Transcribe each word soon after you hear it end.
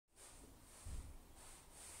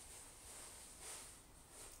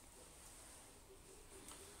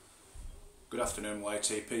Good afternoon,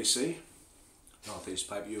 YTPC, North East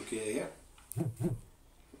Pipe UK here.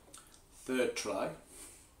 Third try.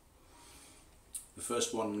 The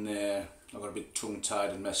first one I got a bit tongue tied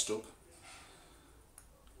and messed up.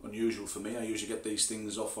 Unusual for me, I usually get these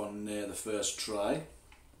things off on the first try.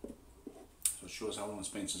 So it shows how long it's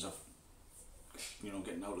been since I've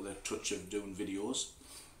getting out of the touch of doing videos.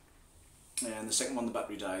 And the second one, the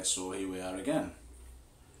battery died, so here we are again.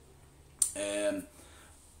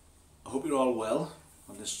 I hope you're all well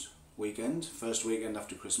on this weekend, first weekend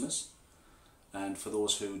after Christmas. And for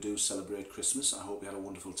those who do celebrate Christmas, I hope you had a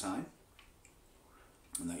wonderful time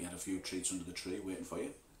and that you had a few treats under the tree waiting for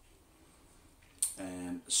you.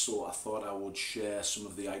 So I thought I would share some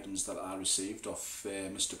of the items that I received off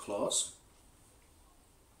Mr. Claus.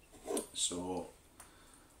 So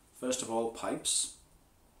first of all, pipes.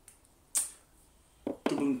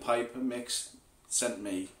 Dublin Pipe Mix sent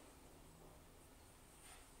me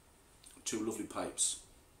two lovely pipes.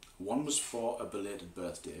 One was for a belated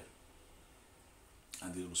birthday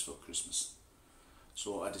and the other was for Christmas.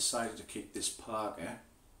 So I decided to keep this Parker,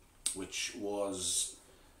 which was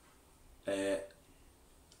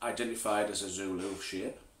identified as a Zulu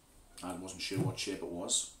shape. I wasn't sure what shape it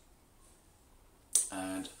was,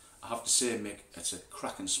 and I have to say, Mick, it's a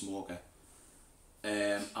cracking smoker.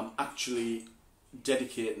 I'm actually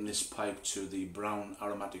dedicating this pipe to the brown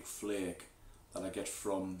aromatic flake that I get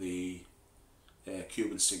from the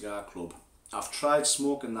Cuban Cigar Club. I've tried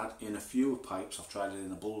smoking that in a few pipes. I've tried it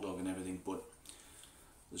in a Bulldog and everything, but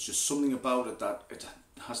there's just something about it that it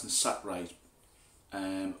hasn't sat right.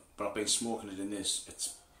 But I've been smoking it in this.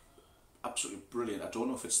 It's absolutely brilliant. I don't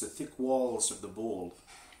know if it's the thick walls of the bowl,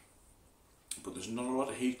 but there's not a lot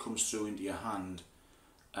of heat comes through into your hand,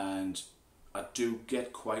 and I do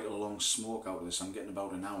get quite a long smoke out of this. I'm getting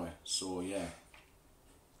about an hour, so yeah,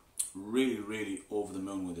 really over the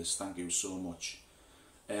moon with this. Thank you so much.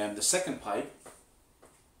 The second pipe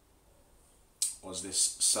was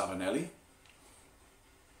this Savinelli.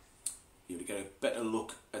 You would get a better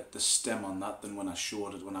look at the stem on that than when I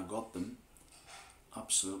showed it when I got them.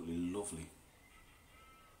 Absolutely lovely.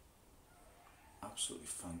 Absolutely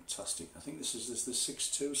fantastic. I think this is the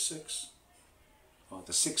 626 or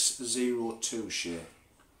the 602 shape.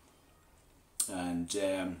 And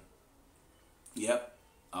yep,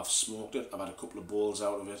 I've smoked it. I've had a couple of bowls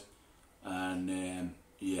out of it, and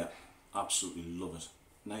yeah, absolutely love it.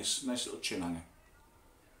 Nice little chin hanger.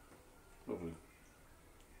 Lovely.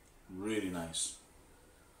 Really nice.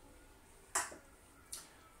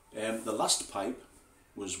 The last pipe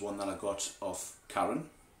was one that I got off Karen,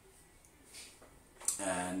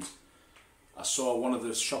 and I saw one of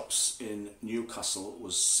the shops in Newcastle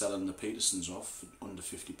was selling the Petersons off for under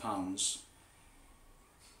 £50.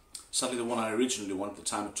 Sadly, the one I originally wanted, the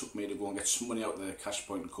time it took me to go and get some money out of the cash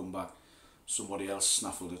point and come back, somebody else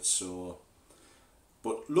snaffled it. So,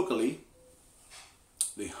 but luckily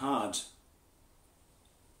they had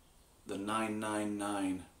the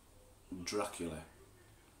 999 Dracula,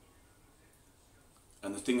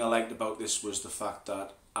 and the thing I liked about this was the fact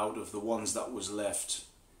that out of the ones that was left,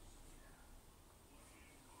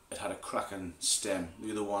 it had a cracking stem.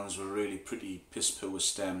 The other ones were really pretty piss poor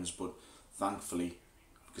stems, but thankfully,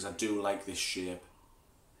 because I do like this shape,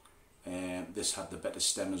 this had the better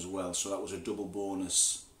stem as well, so that was a double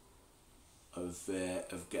bonus of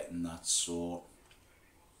getting that. So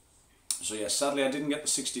yeah, sadly I didn't get the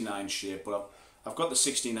 69 shape, but I've got the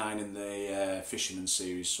 69 in the Fisherman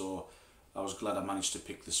series, so I was glad I managed to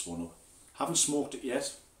pick this one up. Haven't smoked it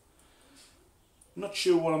yet. Not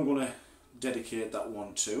sure what I'm going to dedicate that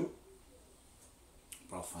one to,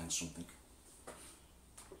 but I'll find something.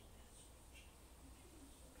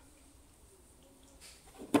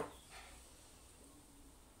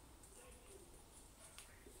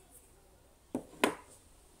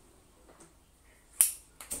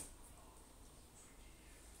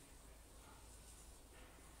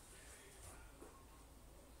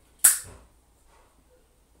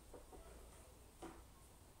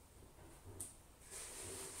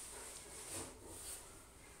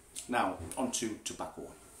 Now, on to tobacco.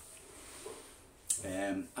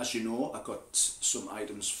 As you know, I got some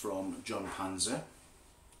items from John Panzer,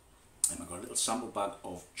 and I got a little sample bag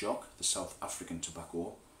of Jock, the South African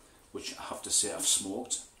tobacco, which I have to say I've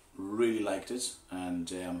smoked, really liked it, and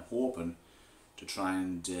I'm hoping to try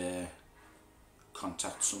and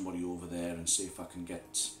contact somebody over there and see if I can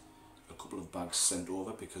get a couple of bags sent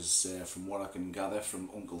over, because from what I can gather from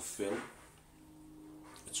Uncle Phil,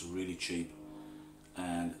 it's really cheap.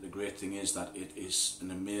 And the great thing is that it is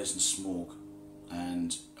an amazing smoke,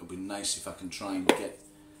 and it would be nice if I can try and get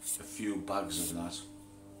a few bags of that.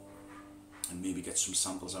 and maybe get some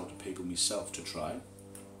samples out to people myself to try.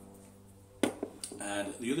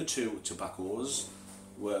 And the other two tobaccos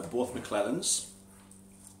were both McClelland's.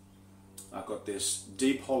 I got this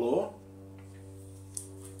Deep Hollow,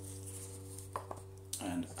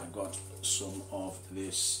 and I got some of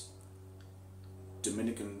this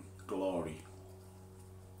Dominican Glory.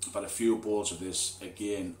 I've had a few bowls of this.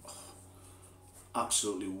 Again,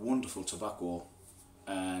 absolutely wonderful tobacco,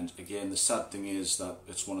 and again the sad thing is that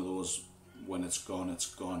it's one of those, when it's gone,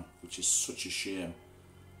 which is such a shame,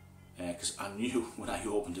 because I knew when I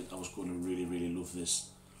opened it I was going to really love this.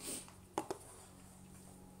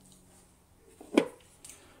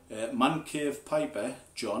 Man Cave Piper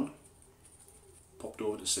John popped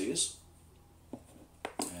over to see us,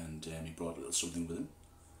 and he brought a little something with him,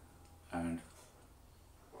 and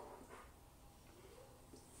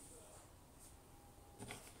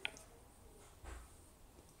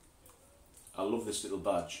I love this little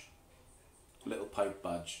badge, little pipe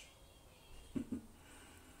badge.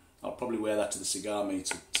 I'll probably wear that to the cigar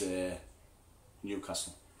meet at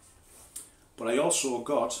Newcastle. But I also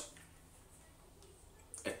got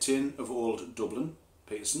a tin of Old Dublin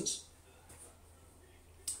Peterson's,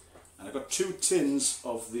 and I got 2 tins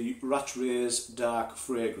of the Rattray's Dark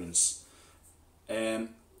Fragrance.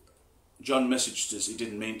 John messaged us, he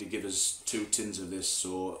didn't mean to give us 2 tins of this,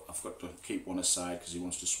 so I've got to keep one aside because he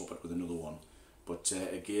wants to swap it with another one. But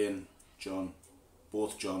again, John,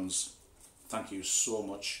 both Johns, thank you so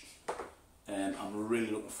much. I'm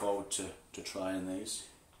really looking forward to trying these.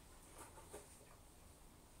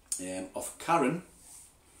 Off Karen,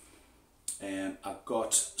 I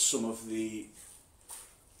got some of the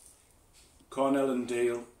Cornell and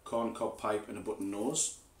Dale Corncob Pipe and a Button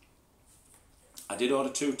Nose. I did order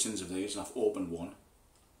 2 tins of these and I've opened one.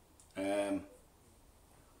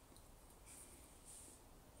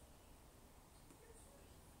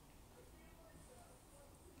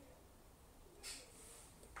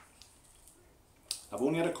 I've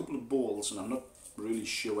only had a couple of bowls and I'm not really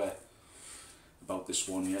sure about this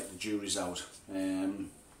one yet. The jury's out,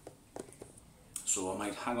 so I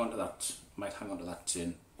might hang on to that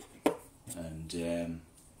tin, and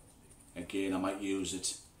again I might use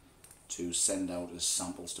it to send out as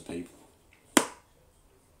samples to people.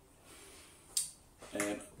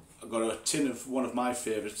 I've got a tin of one of my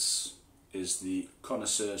favourites, is the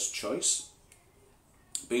Connoisseur's Choice.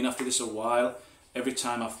 Been after this a while. Every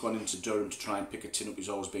time I've gone into Durham to try and pick a tin up, it's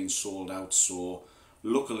always been sold out. So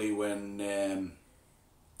luckily when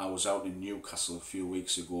I was out in Newcastle a few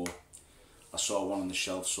weeks ago, I saw one on the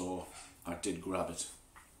shelf, so I did grab it.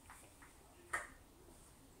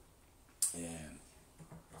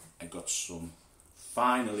 I got some,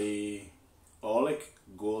 finally, Orlik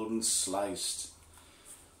Golden Sliced.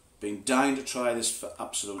 Been dying to try this for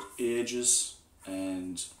absolute ages,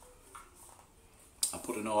 and I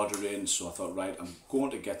put an order in, so I thought, right, I'm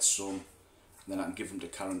going to get some, and then I can give them to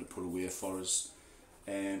Karen to put away for us.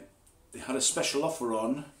 They had a special offer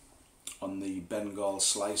on the Bengal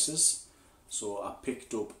slices, so I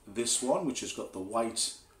picked up this one, which has got the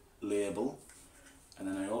white label, and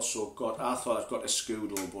then I also got, I thought I'd got a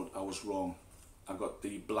Scudo, but I was wrong. I got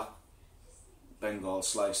the black Bengal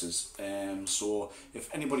slices. So if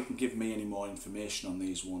anybody can give me any more information on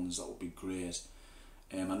these ones, that would be great.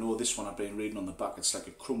 I know this one I've been reading on the back, it's like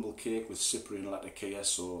a crumble cake with Cyprian Latakia,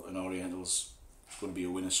 so an Oriental's going to be a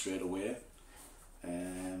winner straight away.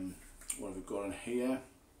 What have we got in here?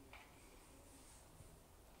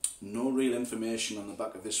 No real information on the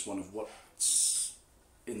back of this one of what's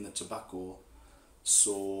in the tobacco,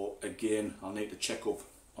 so again I'll need to check up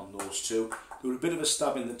on those two. They were a bit of a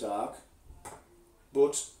stab in the dark,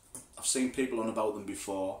 but I've seen people on about them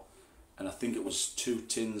before, and I think it was 2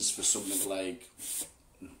 tins for something like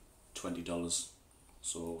 $20,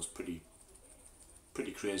 so it was pretty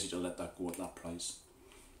crazy to let that go at that price.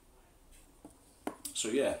 So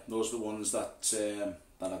yeah, those are the ones that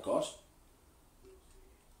that I got.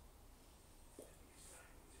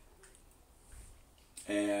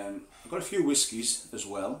 I've got a few whiskies as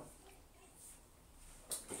well,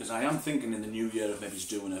 because I am thinking in the new year of maybe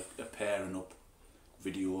doing a pairing up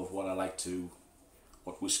video of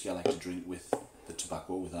what whiskey I like to drink with the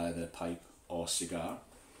tobacco, with either pipe or cigar.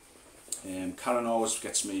 Karen always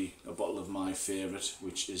gets me a bottle of my favourite,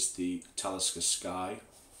 which is the Talisker Sky.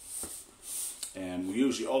 We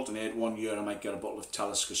usually alternate. One year I might get a bottle of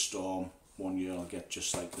Talisker Storm, one year I'll get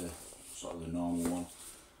just like the sort of the normal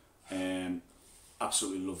one.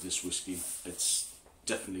 Absolutely love this whiskey. It's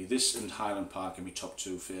definitely, this and Highland Park are my top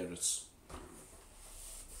 2 favourites.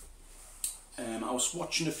 I was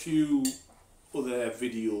watching a few other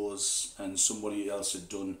videos and somebody else had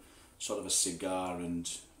done sort of a cigar and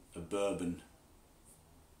a bourbon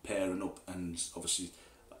pairing up, and obviously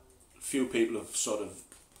a few people have sort of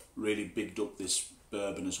really bigged up this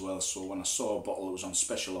bourbon as well. So when I saw a bottle that was on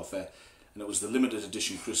special offer, and it was the limited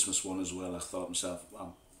edition Christmas one as well, I thought to myself, I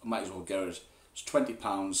might as well get it. It's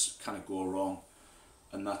 £20, can't go wrong,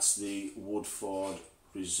 and that's the Woodford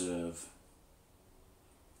Reserve.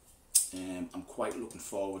 I'm quite looking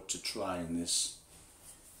forward to trying this.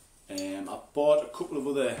 I bought a couple of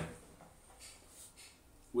other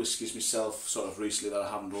whiskies myself sort of recently that I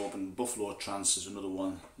haven't opened. Buffalo Trance is another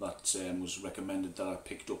one that was recommended that I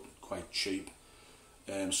picked up quite cheap.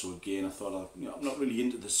 So again, I thought I'm not really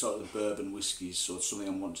into the sort of the bourbon whiskies, so it's something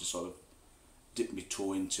I want to sort of dip my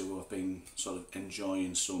toe into. I've been sort of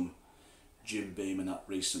enjoying some Jim Beam and that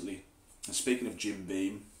recently. And speaking of Jim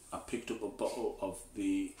Beam, I picked up a bottle of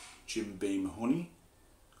the Jim Beam Honey,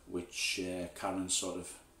 which Karen sort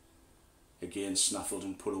of again snaffled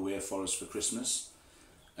and put away for us for Christmas.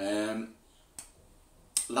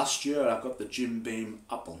 Last year I got the Jim Beam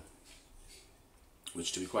Apple,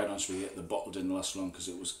 which, to be quite honest with you, the bottle didn't last long because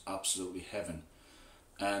it was absolutely heaven.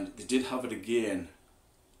 And they did have it again,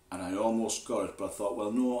 and I almost got it, but I thought,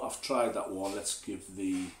 well, no, I've tried that one. Let's give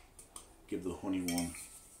the honey one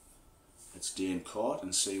its day in court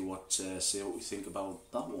and see what we think about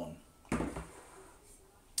that one.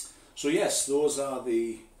 So yes, those are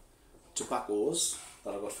the tobaccos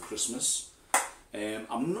that I got for Christmas.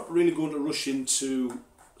 I'm not really going to rush into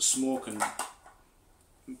smoking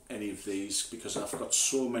any of these because I've got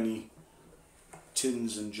so many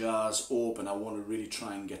tins and jars open. I want to really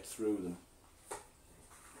try and get through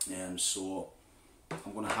them. So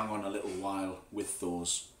I'm going to hang on a little while with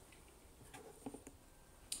those.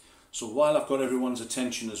 So while I've got everyone's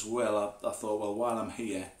attention as well, I thought, well, while I'm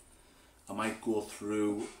here, I might go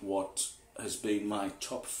through what has been my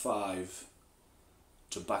top 5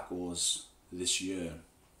 tobaccos this year.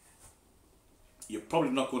 You're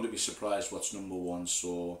probably not going to be surprised what's number 1,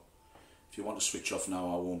 so if you want to switch off now,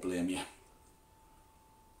 I won't blame you.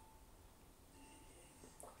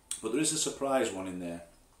 But there is a surprise one in there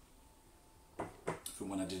from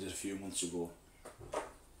when I did it a few months ago.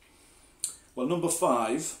 Well, number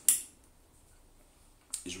 5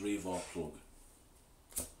 is Revor Plug.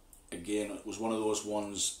 Again, it was one of those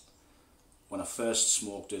ones, when I first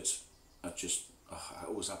smoked it,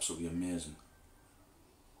 it was absolutely amazing.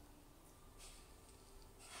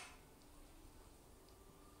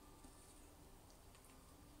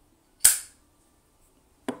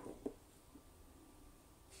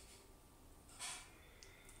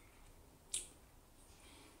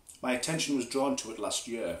 My attention was drawn to it last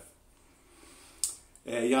year.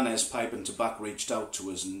 Yanez Pipe and Tobacco reached out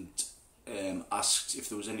to us and asked if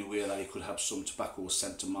there was any way that he could have some tobacco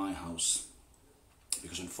sent to my house,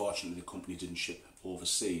 because unfortunately the company didn't ship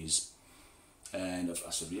overseas. And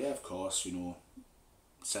I said, yeah, of course, you know,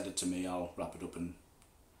 send it to me, I'll wrap it up and,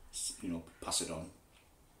 you know, pass it on.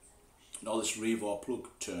 And all this Revor Plug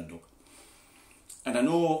turned up. And I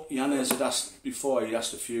know Yanez had asked before, he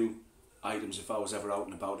asked a few items if I was ever out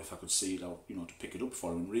and about, if I could see it out, you know, to pick it up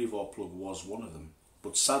for him. Revor Plug was one of them.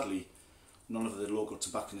 But sadly, none of the local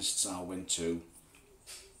tobacconists I went to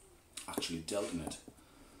actually dealt in it.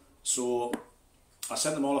 So I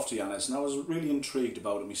sent them all off to Yanez, and I was really intrigued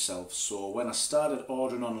about it myself. So when I started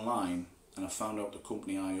ordering online and I found out the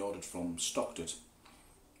company I ordered from stocked it,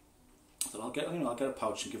 I thought I'll get a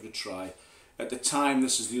pouch and give it a try. At the time,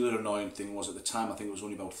 this is the other annoying thing, was at the time I think it was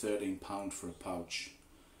only about £13 for a pouch.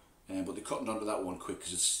 But they cottoned onto that one quick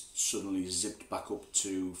because it's suddenly zipped back up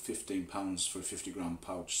to £15 for a 50-gram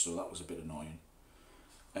pouch, so that was a bit annoying.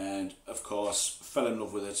 And of course, fell in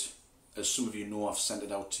love with it. As some of you know, I've sent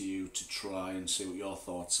it out to you to try and see what your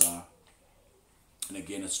thoughts are. And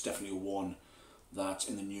again, it's definitely one that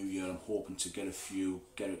in the new year I'm hoping to get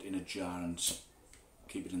it in a jar and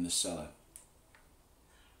keep it in the cellar.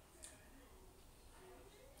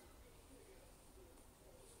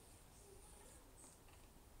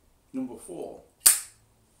 Number 4.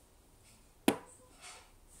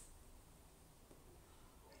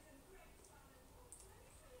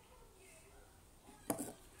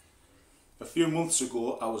 A few months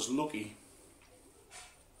ago, I was lucky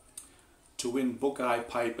to win Buckeye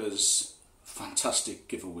Piper's fantastic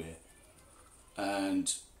giveaway,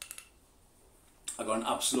 and I got an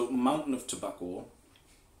absolute mountain of tobacco,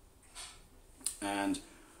 and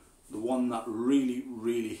the one that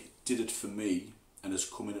really did it for me and has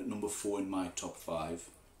come in at number 4 in my top 5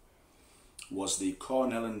 was the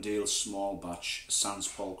Cornell and Dale Small Batch Sans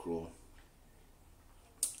Polcro.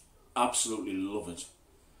 Absolutely love it.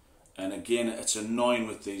 And again, it's annoying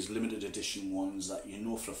with these limited edition ones that you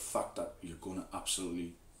know for a fact that you're going to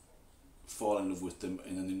absolutely fall in love with them,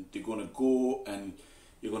 and then they're going to go, and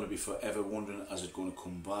you're going to be forever wondering, is it going to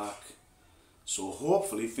come back? So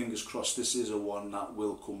hopefully, fingers crossed, this is a one that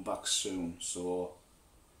will come back soon. So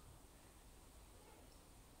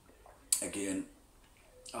again,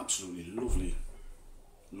 absolutely lovely,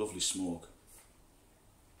 lovely smoke.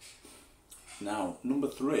 Now, number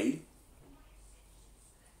 3,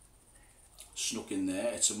 snuck in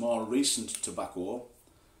there. It's a more recent tobacco,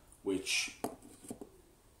 which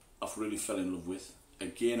I've really fell in love with.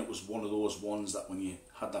 Again, it was one of those ones that when you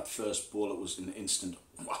had that first bowl, it was an instant,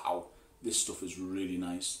 wow, this stuff is really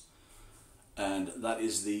nice. And that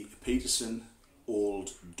is the Peterson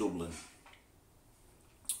Old Dublin.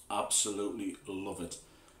 Absolutely love it.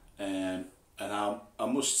 And I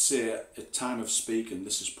must say, at time of speaking,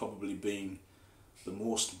 this has probably been the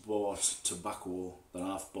most bought tobacco that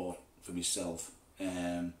I've bought for myself.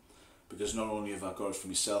 Because not only have I got it for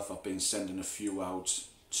myself, I've been sending a few out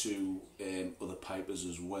to other pipers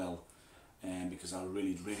as well. Because I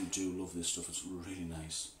really, really do love this stuff. It's really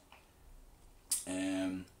nice.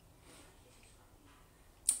 And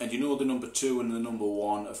you know, the number 2 and the number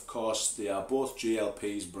 1, of course, they are both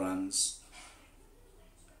GLP's brands.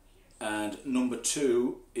 And number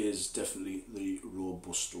 2 is definitely the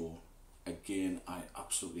Robusto. Again, I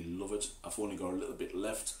absolutely love it. I've only got a little bit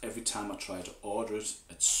left. Every time I try to order it,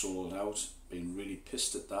 it's sold out. Been really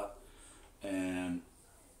pissed at that.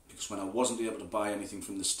 Because when I wasn't able to buy anything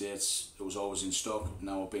from the States, it was always in stock.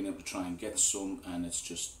 Now I've been able to try and get some, and it's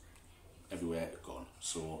just everywhere gone.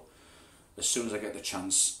 So as soon as I get the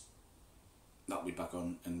chance, that'll be back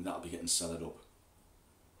on, and that'll be getting sold up.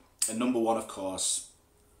 And number 1, of course,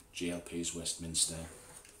 GLP's Westminster.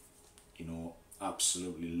 You know,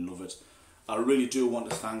 absolutely love it. I really do want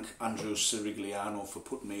to thank Andrew Sirigliano for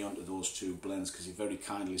putting me onto those 2 blends, because he very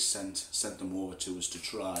kindly sent them over to us to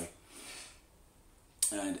try.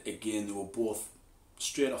 And again, they were both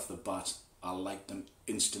straight off the bat. I liked them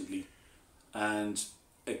instantly. And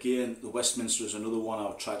again, the Westminster is another one.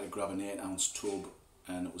 I tried to grab an 8-ounce tub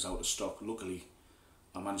and it was out of stock. Luckily,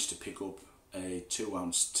 I managed to pick up a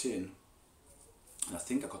 2-ounce tin. And I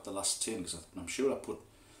think I got the last tin, because I'm sure I put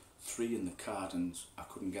 3 in the cart and I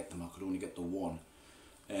couldn't get them. I could only get the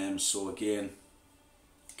 1. So again,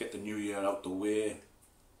 get the new year out the way.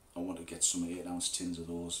 I want to get some 8-ounce tins of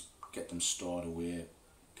those, get them stored away,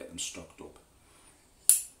 get them stocked up.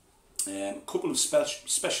 A couple of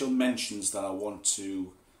special mentions that I want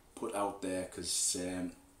to put out there, because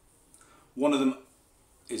one of them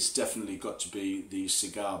is definitely got to be the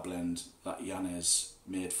cigar blend that Yanez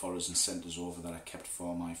made for us and sent us over, that I kept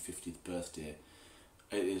for my 50th birthday.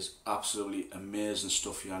 It is absolutely amazing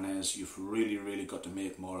stuff, Yanez. You've really, really got to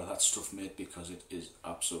make more of that stuff, mate, because it is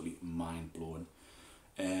absolutely mind-blowing.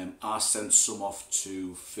 I sent some off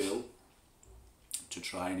to Phil to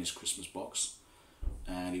try in his Christmas box,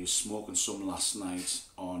 and he was smoking some last night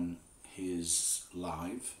on his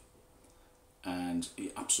live, and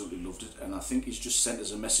he absolutely loved it. And I think he's just sent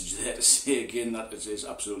us a message there to say again that it is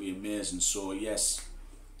absolutely amazing. So yes,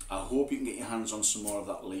 I hope you can get your hands on some more of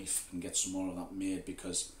that leaf and get some more of that made,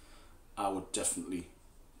 because I would definitely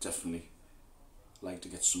like to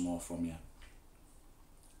get some more from you.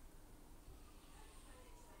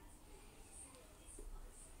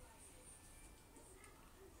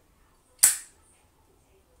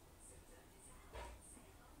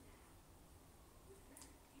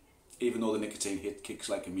 Even though the nicotine hit kicks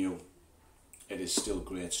like a mule, it is still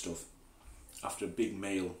great stuff. After a big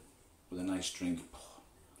meal with a nice drink, oh,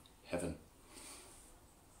 heaven.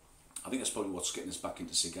 I think that's probably what's getting us back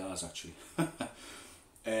into cigars, actually.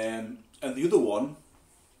 And the other one,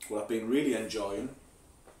 what I've been really enjoying,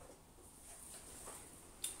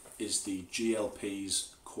 is the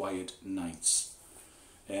GLP's Quiet Nights.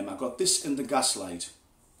 I got this in the Gaslight.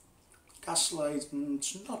 Gaslight,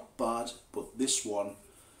 it's not bad, but this one,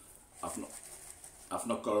 I've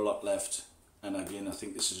not got a lot left, and again I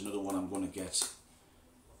think this is another one I'm going to get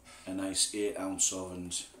a nice 8-ounce of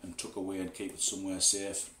and tuck away and keep it somewhere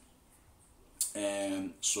safe.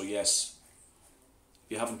 So yes,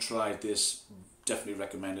 if you haven't tried this, definitely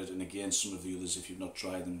recommend it. And again, some of the others, if you've not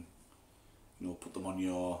tried them, you know, put them on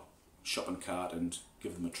your shopping cart and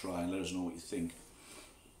give them a try and let us know what you think.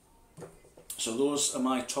 So those are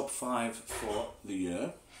my top 5 for the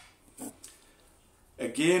year.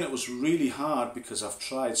 Again, it was really hard because I've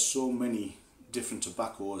tried so many different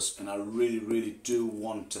tobaccos, and I really, really do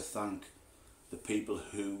want to thank the people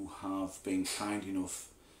who have been kind enough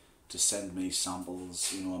to send me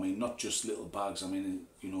samples. You know, I mean, not just little bags. I mean,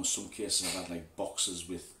 you know, some cases I've had like boxes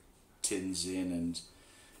with tins in, and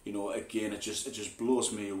you know, again, it just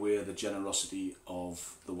blows me away, the generosity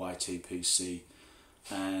of the YTPC.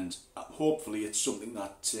 and hopefully it's something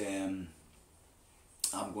that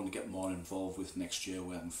I'm going to get more involved with next year,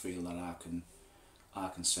 where I can feel that I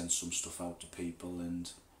can send some stuff out to people. And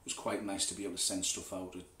it was quite nice to be able to send stuff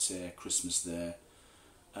out at Christmas there,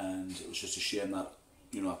 and it was just a shame that,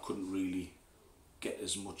 you know, I couldn't really get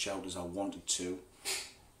as much out as I wanted to.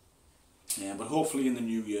 But hopefully in the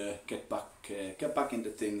new year, get back into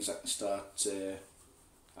things. I can start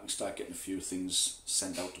getting a few things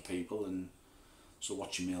sent out to people, and so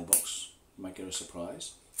watch your mailbox. You might get a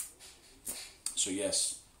surprise. So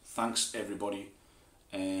yes, thanks everybody.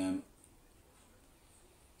 It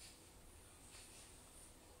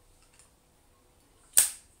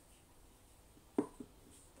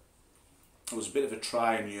was a bit of a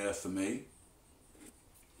trying year for me,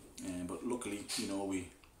 but luckily, you know,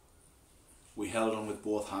 we held on with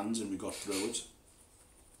both hands and we got through it.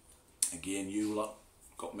 Again, you lot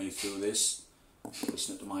got me through this,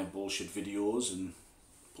 listening to my bullshit videos and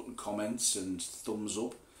putting comments and thumbs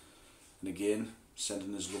up, and again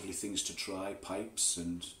sending us lovely things to try, pipes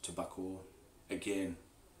and tobacco. Again,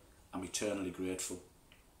 I'm eternally grateful.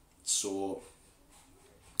 So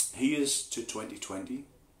here's to 2020.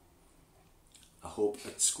 I hope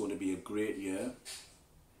it's going to be a great year,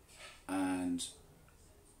 and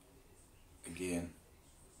again,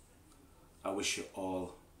 I wish you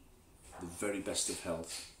all the very best of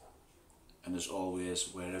health, and as always,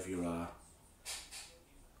 wherever you are,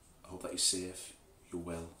 I hope that you're safe, you're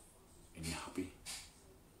well, and you're happy,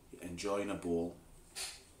 you're enjoying a bowl,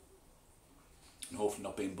 and hopefully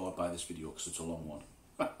not being bored by this video because it's a long one.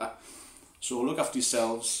 So look after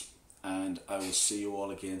yourselves, and I will see you all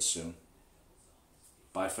again soon.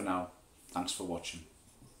 Bye for now. Thanks for watching.